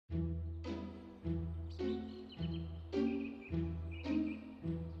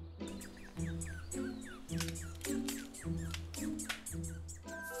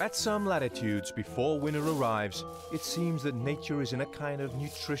At some latitudes before winter arrives, it seems that nature is in a kind of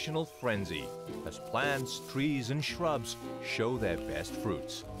nutritional frenzy as plants, trees and shrubs show their best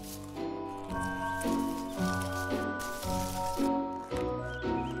fruits.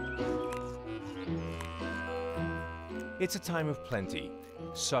 It's a time of plenty.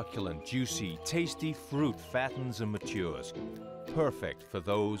 Succulent, juicy, tasty fruit fattens and matures, perfect for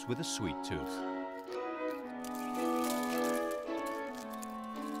those with a sweet tooth.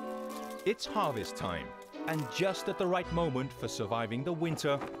 It's harvest time, and just at the right moment for surviving the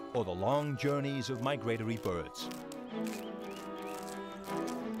winter or the long journeys of migratory birds.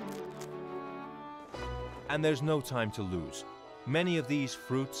 And there's no time to lose. Many of these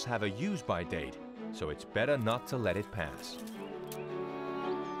fruits have a use-by date, so it's better not to let it pass.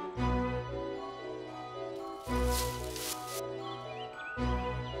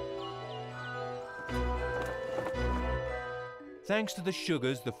 Thanks to the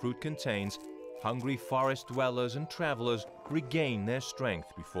sugars the fruit contains, hungry forest dwellers and travelers regain their strength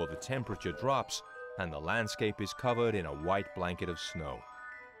before the temperature drops and the landscape is covered in a white blanket of snow.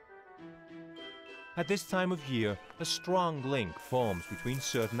 At this time of year, a strong link forms between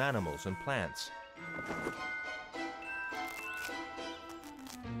certain animals and plants.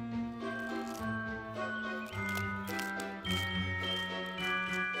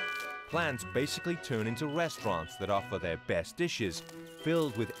 Plants basically turn into restaurants that offer their best dishes,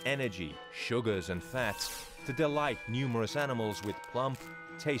 filled with energy, sugars and fats, to delight numerous animals with plump,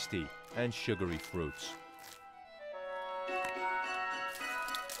 tasty and sugary fruits.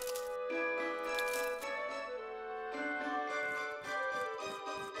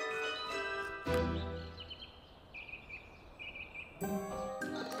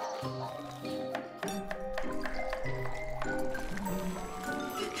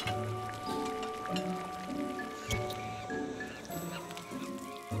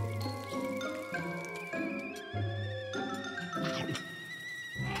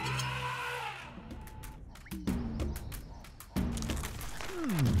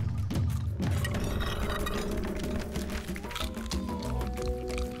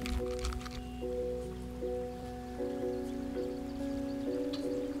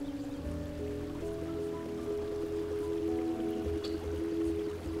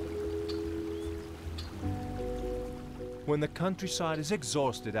 When the countryside is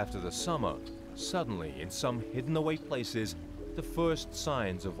exhausted after the summer, suddenly, in some hidden away places, the first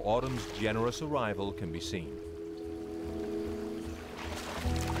signs of autumn's generous arrival can be seen.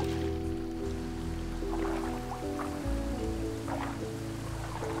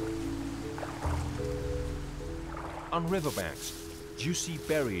 On riverbanks, juicy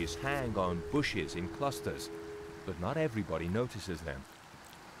berries hang on bushes in clusters, but not everybody notices them.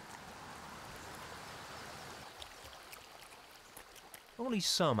 Only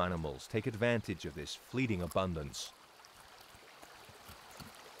some animals take advantage of this fleeting abundance.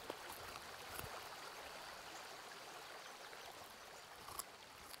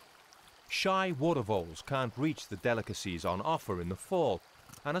 Shy water voles can't reach the delicacies on offer in the fall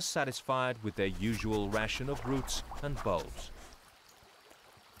and are satisfied with their usual ration of roots and bulbs.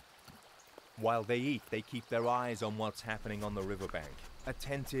 While they eat, they keep their eyes on what's happening on the riverbank,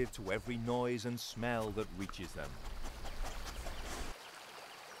 attentive to every noise and smell that reaches them.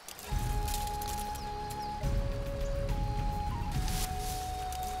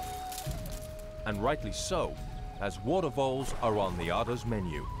 And rightly so, as water voles are on the otter's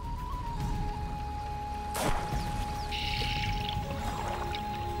menu.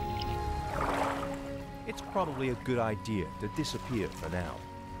 It's probably a good idea to disappear for now.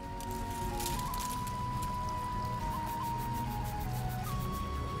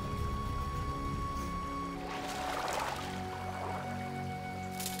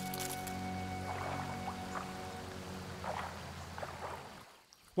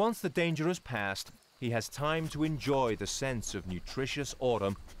 Once the danger has passed, he has time to enjoy the sense of nutritious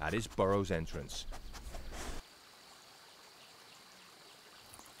autumn at his burrow's entrance.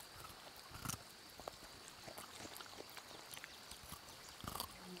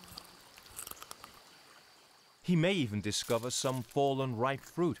 He may even discover some fallen ripe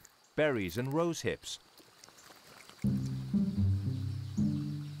fruit, berries and rose hips.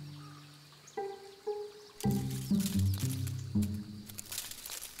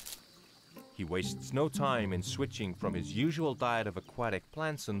 He wastes no time in switching from his usual diet of aquatic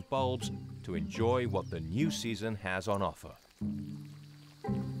plants and bulbs to enjoy what the new season has on offer.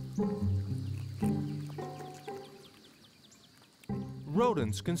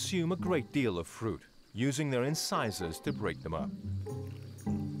 Rodents consume a great deal of fruit, using their incisors to break them up.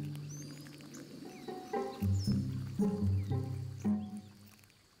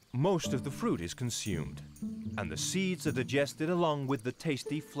 most of the fruit is consumed, and the seeds are digested along with the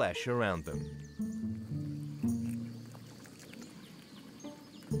tasty flesh around them.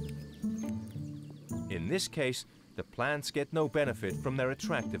 In this case, the plants get no benefit from their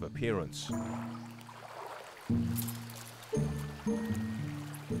attractive appearance.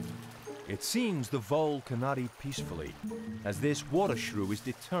 It seems the vole cannot eat peacefully, as this water shrew is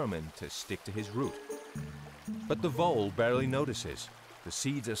determined to stick to his root. But the vole barely notices. The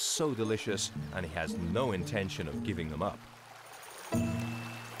seeds are so delicious, and he has no intention of giving them up.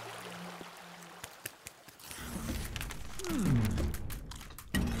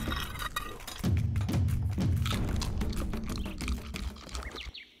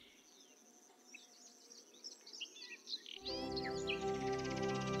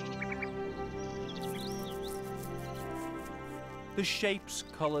 The shapes,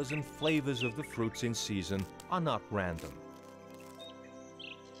 colors, and flavors of the fruits in season are not random.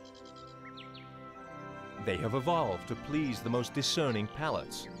 They have evolved to please the most discerning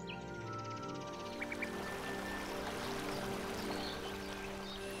palates.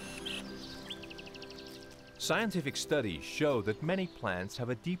 Scientific studies show that many plants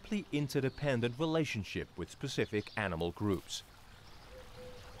have a deeply interdependent relationship with specific animal groups.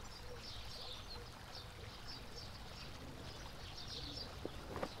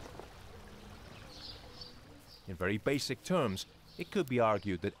 In very basic terms, it could be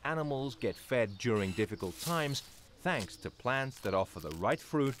argued that animals get fed during difficult times thanks to plants that offer the right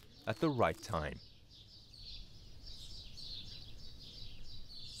fruit at the right time.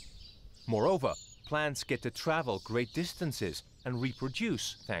 Moreover, plants get to travel great distances and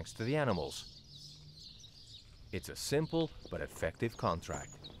reproduce thanks to the animals. It's a simple but effective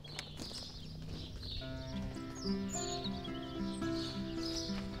contract.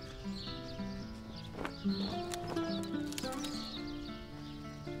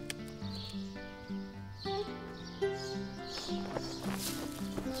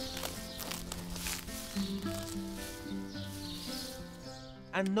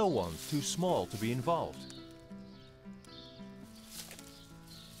 And no one's too small to be involved.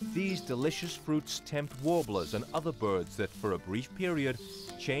 These delicious fruits tempt warblers and other birds that for a brief period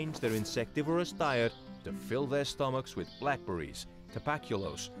change their insectivorous diet to fill their stomachs with blackberries,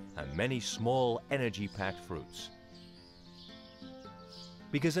 tapaculos, and many small energy-packed fruits.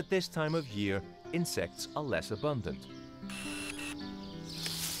 Because at this time of year, insects are less abundant.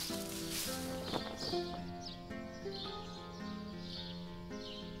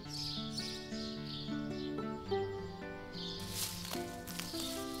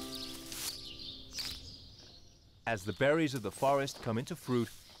 As the berries of the forest come into fruit,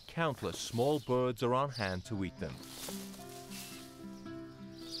 countless small birds are on hand to eat them.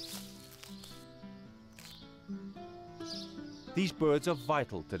 These birds are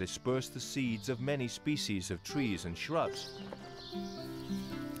vital to disperse the seeds of many species of trees and shrubs.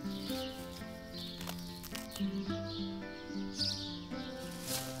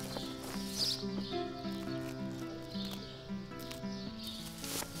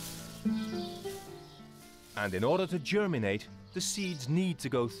 And in order to germinate, the seeds need to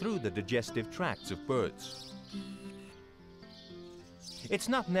go through the digestive tracts of birds. It's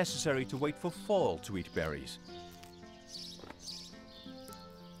not necessary to wait for fall to eat berries.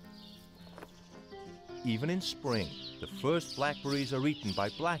 Even in spring, the first blackberries are eaten by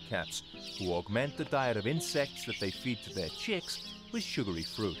blackcaps, who augment the diet of insects that they feed to their chicks with sugary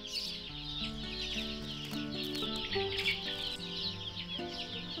fruit.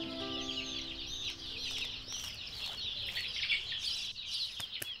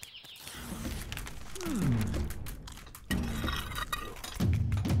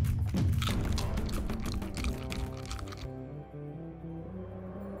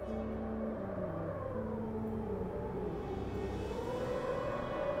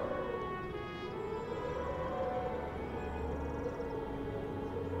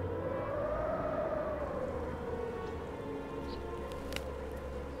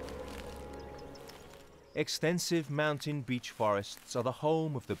 Extensive mountain beech forests are the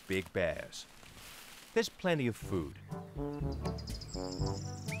home of the big bears. There's plenty of food.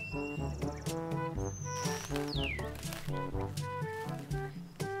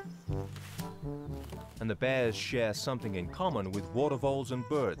 And the bears share something in common with water voles and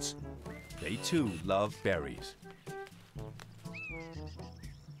birds. They too love berries.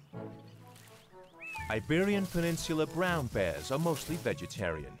 Iberian Peninsula brown bears are mostly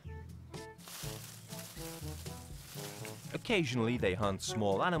vegetarian. Occasionally they hunt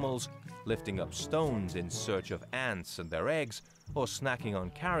small animals, lifting up stones in search of ants and their eggs, or snacking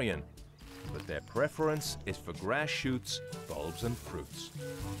on carrion. but their preference is for grass shoots, bulbs and fruits.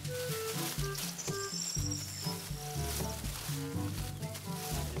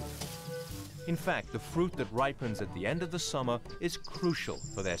 In fact, the fruit that ripens at the end of the summer is crucial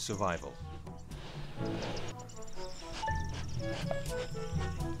for their survival.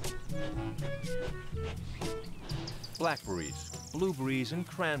 Blackberries, blueberries and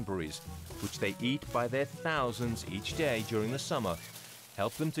cranberries, which they eat by their thousands each day during the summer,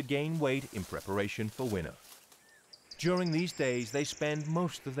 help them to gain weight in preparation for winter. During these days, they spend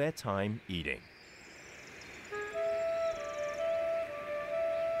most of their time eating.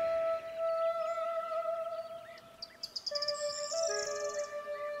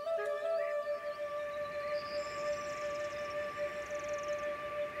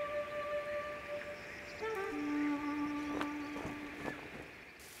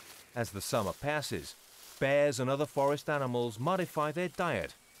 As the summer passes, bears and other forest animals modify their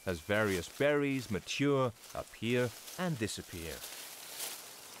diet as various berries mature, appear, and disappear.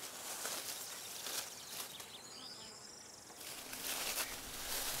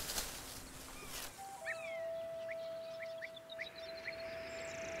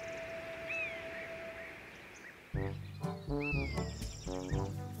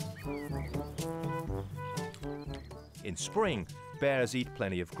 In spring, bears eat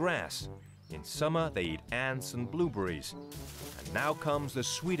plenty of grass. In summer, they eat ants and blueberries. And now comes the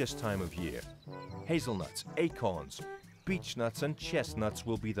sweetest time of year. Hazelnuts, acorns, beechnuts and chestnuts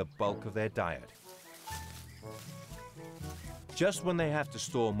will be the bulk of their diet. Just when they have to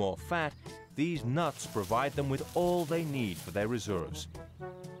store more fat, these nuts provide them with all they need for their reserves.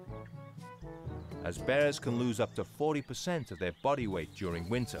 As bears can lose up to 40% of their body weight during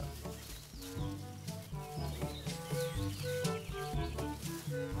winter.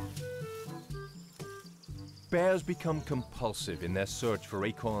 Bears become compulsive in their search for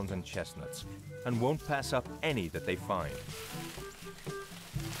acorns and chestnuts and won't pass up any that they find.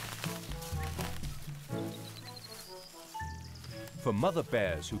 For mother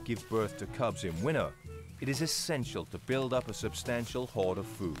bears who give birth to cubs in winter, it is essential to build up a substantial hoard of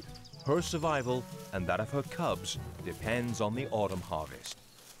food. Her survival and that of her cubs depends on the autumn harvest.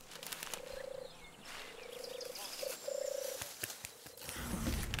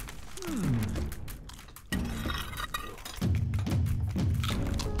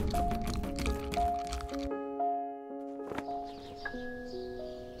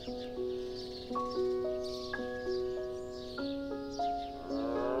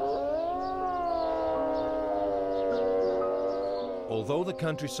 Although the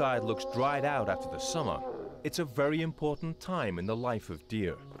countryside looks dried out after the summer, it's a very important time in the life of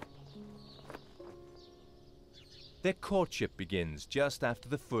deer. Their courtship begins just after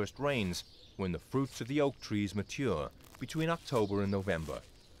the first rains, when the fruits of the oak trees mature between October and November,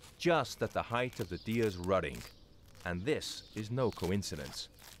 just at the height of the deer's rutting. And this is no coincidence.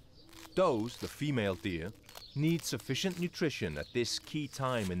 Does, the female deer, need sufficient nutrition at this key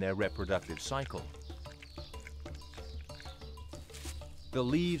time in their reproductive cycle. The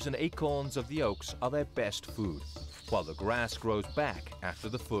leaves and acorns of the oaks are their best food, while the grass grows back after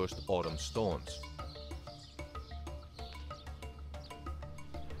the first autumn storms.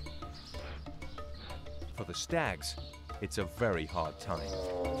 For the stags, it's a very hard time.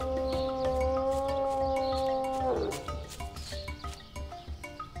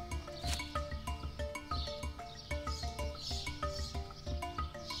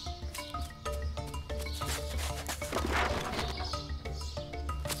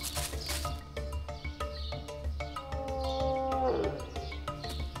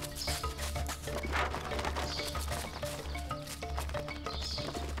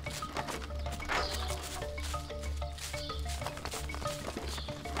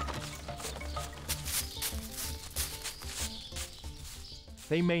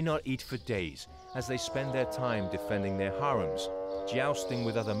 They may not eat for days, as they spend their time defending their harems, jousting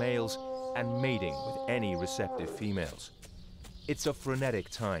with other males, and mating with any receptive females. It's a frenetic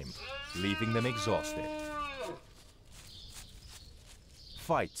time, leaving them exhausted.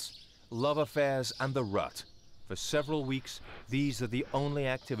 Fights, love affairs, and the rut. For several weeks, these are the only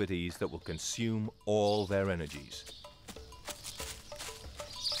activities that will consume all their energies.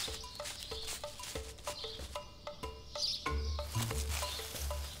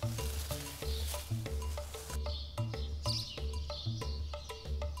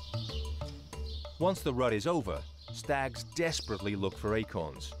 Once the rut is over, stags desperately look for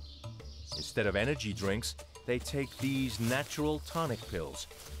acorns. Instead of energy drinks, they take these natural tonic pills,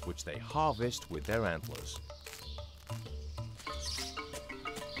 which they harvest with their antlers.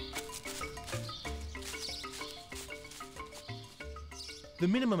 The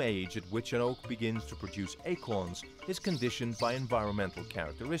minimum age at which an oak begins to produce acorns is conditioned by environmental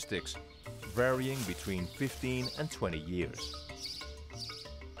characteristics, varying between 15 and 20 years.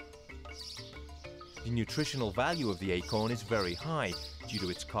 The nutritional value of the acorn is very high due to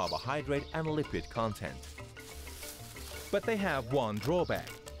its carbohydrate and lipid content. But they have one drawback.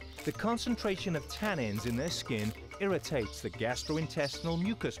 The concentration of tannins in their skin irritates the gastrointestinal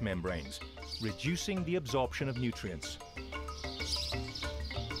mucous membranes, reducing the absorption of nutrients.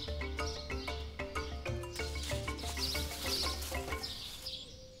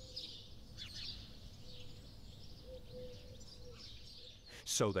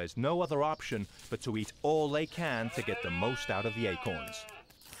 So there's no other option but to eat all they can to get the most out of the acorns.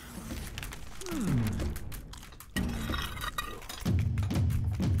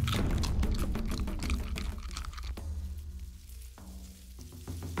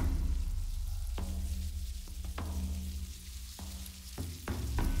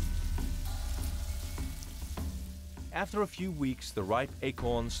 After a few weeks, the ripe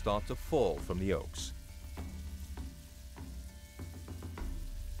acorns start to fall from the oaks.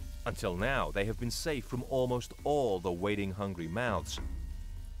 Until now, they have been safe from almost all the waiting hungry mouths.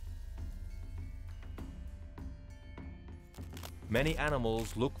 Many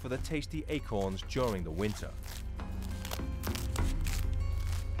animals look for the tasty acorns during the winter.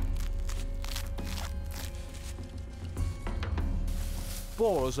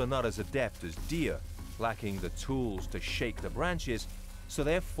 Boars are not as adept as deer, lacking the tools to shake the branches, so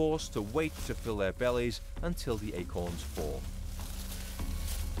they're forced to wait to fill their bellies until the acorns fall.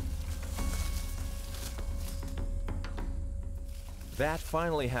 That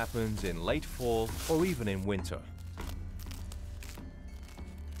finally happens in late fall or even in winter.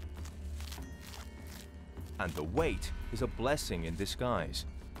 And the wait is a blessing in disguise,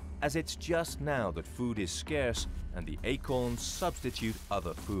 as it's just now that food is scarce and the acorns substitute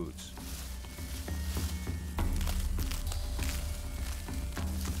other foods.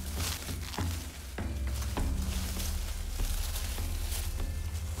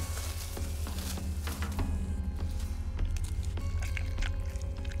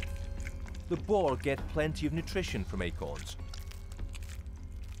 The boar get plenty of nutrition from acorns,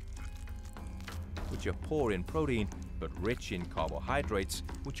 which are poor in protein but rich in carbohydrates,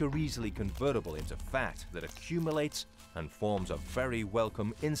 which are easily convertible into fat that accumulates and forms a very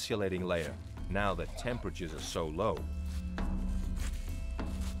welcome insulating layer now that temperatures are so low.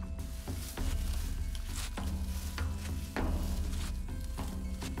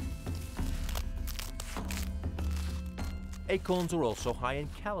 Acorns are also high in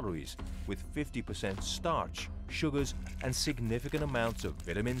calories, with 50% starch, sugars, and significant amounts of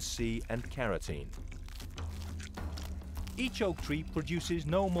vitamin C and carotene. Each oak tree produces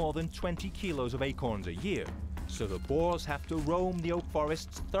no more than 20 kilos of acorns a year, so the boars have to roam the oak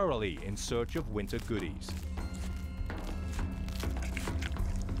forests thoroughly in search of winter goodies.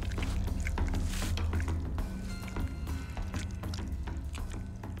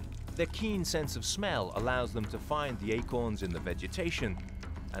 Their keen sense of smell allows them to find the acorns in the vegetation,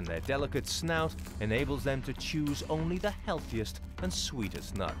 and their delicate snout enables them to choose only the healthiest and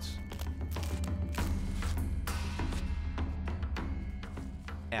sweetest nuts.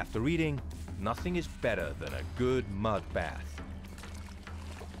 After eating, nothing is better than a good mud bath.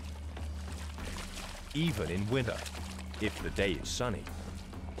 Even in winter, if the day is sunny.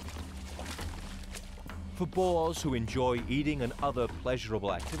 For boars who enjoy eating and other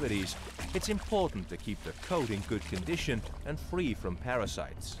pleasurable activities, it's important to keep the coat in good condition and free from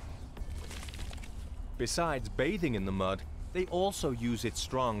parasites. Besides bathing in the mud, they also use its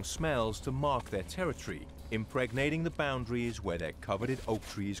strong smells to mark their territory, impregnating the boundaries where their coveted oak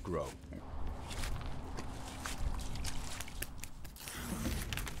trees grow.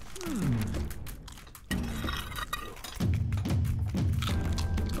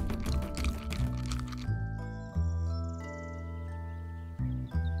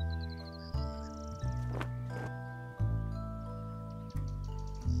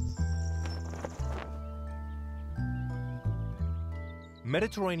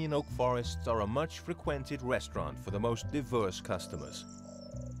 Mediterranean oak forests are a much frequented restaurant for the most diverse customers.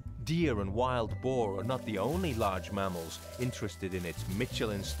 Deer and wild boar are not the only large mammals interested in its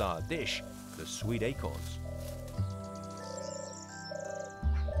Michelin-star dish, the sweet acorns.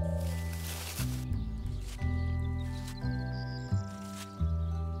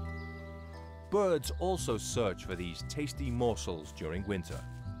 Birds also search for these tasty morsels during winter.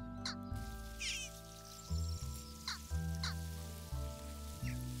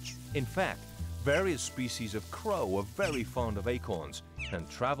 In fact, various species of crow are very fond of acorns and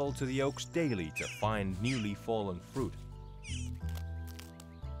travel to the oaks daily to find newly fallen fruit.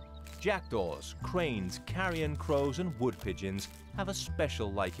 Jackdaws, cranes, carrion crows and wood pigeons have a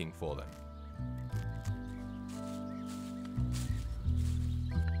special liking for them.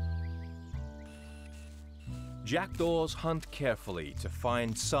 Jackdaws hunt carefully to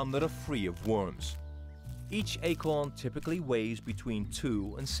find some that are free of worms. Each acorn typically weighs between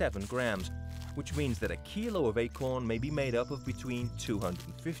 2 and 7 grams, which means that a kilo of acorn may be made up of between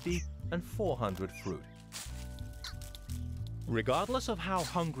 250 and 400 fruit. Regardless of how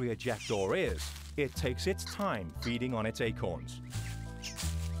hungry a jackdaw is, it takes its time feeding on its acorns.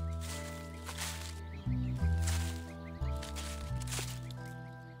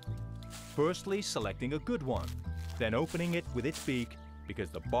 Firstly, selecting a good one, then opening it with its beak because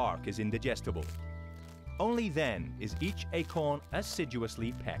the bark is indigestible. Only then is each acorn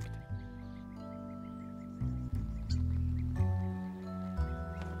assiduously pecked.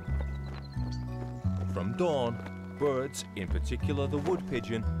 From dawn, birds, in particular the wood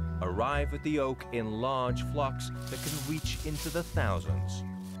pigeon, arrive at the oak in large flocks that can reach into the thousands.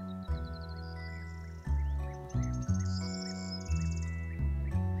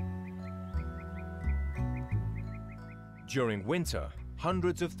 During winter,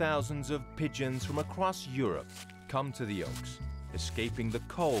 hundreds of thousands of pigeons from across Europe come to the oaks, escaping the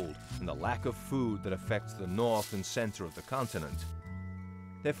cold and the lack of food that affects the north and center of the continent.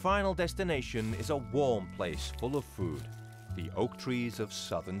 Their final destination is a warm place full of food, the oak trees of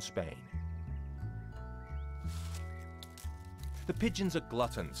southern Spain. The pigeons are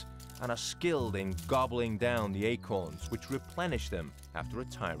gluttons and are skilled in gobbling down the acorns which replenish them after a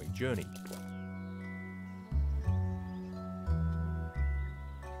tiring journey.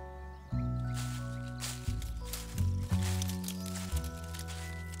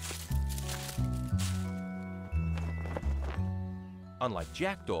 Unlike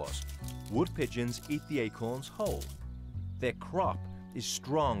jackdaws, wood pigeons eat the acorns whole. Their crop is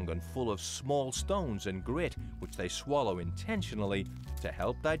strong and full of small stones and grit which they swallow intentionally to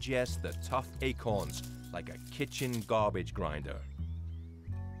help digest the tough acorns like a kitchen garbage grinder.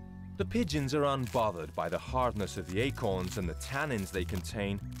 The pigeons are unbothered by the hardness of the acorns and the tannins they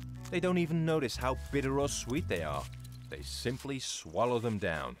contain. They don't even notice how bitter or sweet they are. They simply swallow them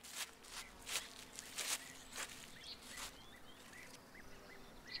down.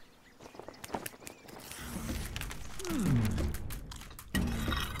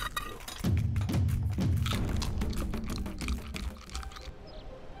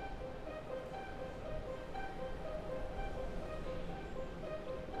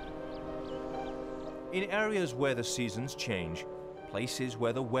 In areas where the seasons change, places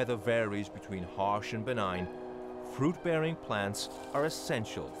where the weather varies between harsh and benign, fruit-bearing plants are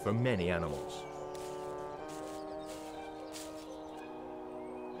essential for many animals.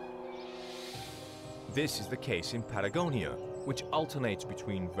 This is the case in Patagonia, which alternates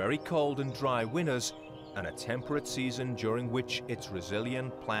between very cold and dry winters and a temperate season during which its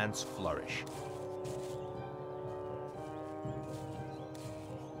resilient plants flourish.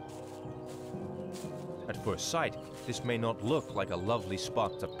 At first sight, this may not look like a lovely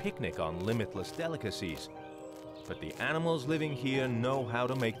spot to picnic on limitless delicacies, but the animals living here know how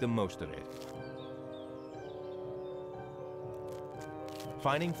to make the most of it.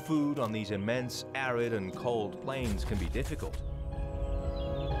 Finding food on these immense, arid and cold plains can be difficult.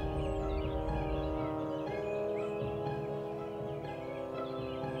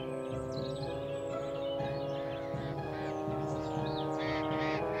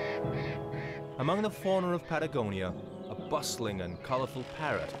 Among the fauna of Patagonia, a bustling and colorful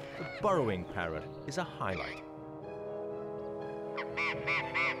parrot, the burrowing parrot, is a highlight.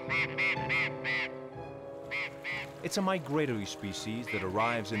 It's a migratory species that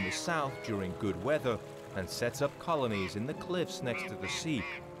arrives in the south during good weather and sets up colonies in the cliffs next to the sea,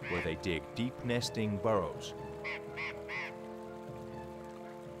 where they dig deep nesting burrows.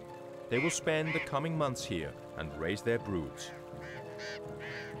 They will spend the coming months here and raise their broods.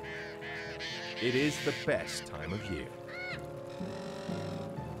 It is the best time of year.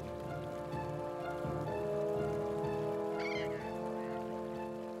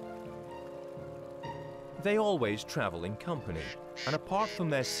 They always travel in company, and apart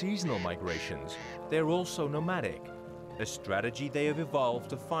from their seasonal migrations, they're also nomadic, a strategy they have evolved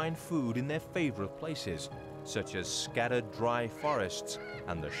to find food in their favorite places, such as scattered dry forests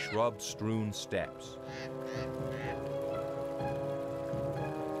and the shrub-strewn steppes.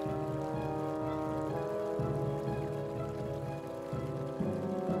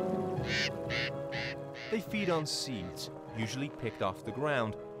 They feed on seeds, usually picked off the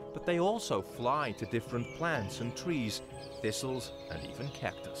ground, but they also fly to different plants and trees, thistles, and even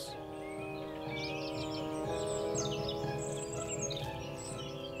cactus.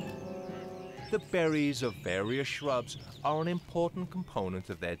 the berries of various shrubs are an important component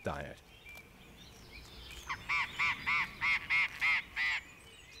of their diet.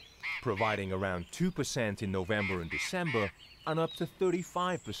 Providing around 2% in November and December and up to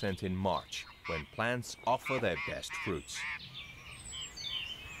 35% in March, when plants offer their best fruits.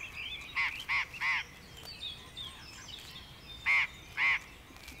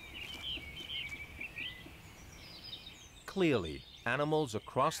 Clearly, animals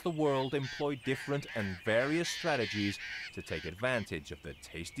across the world employ different and various strategies to take advantage of the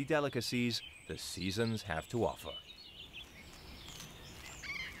tasty delicacies the seasons have to offer.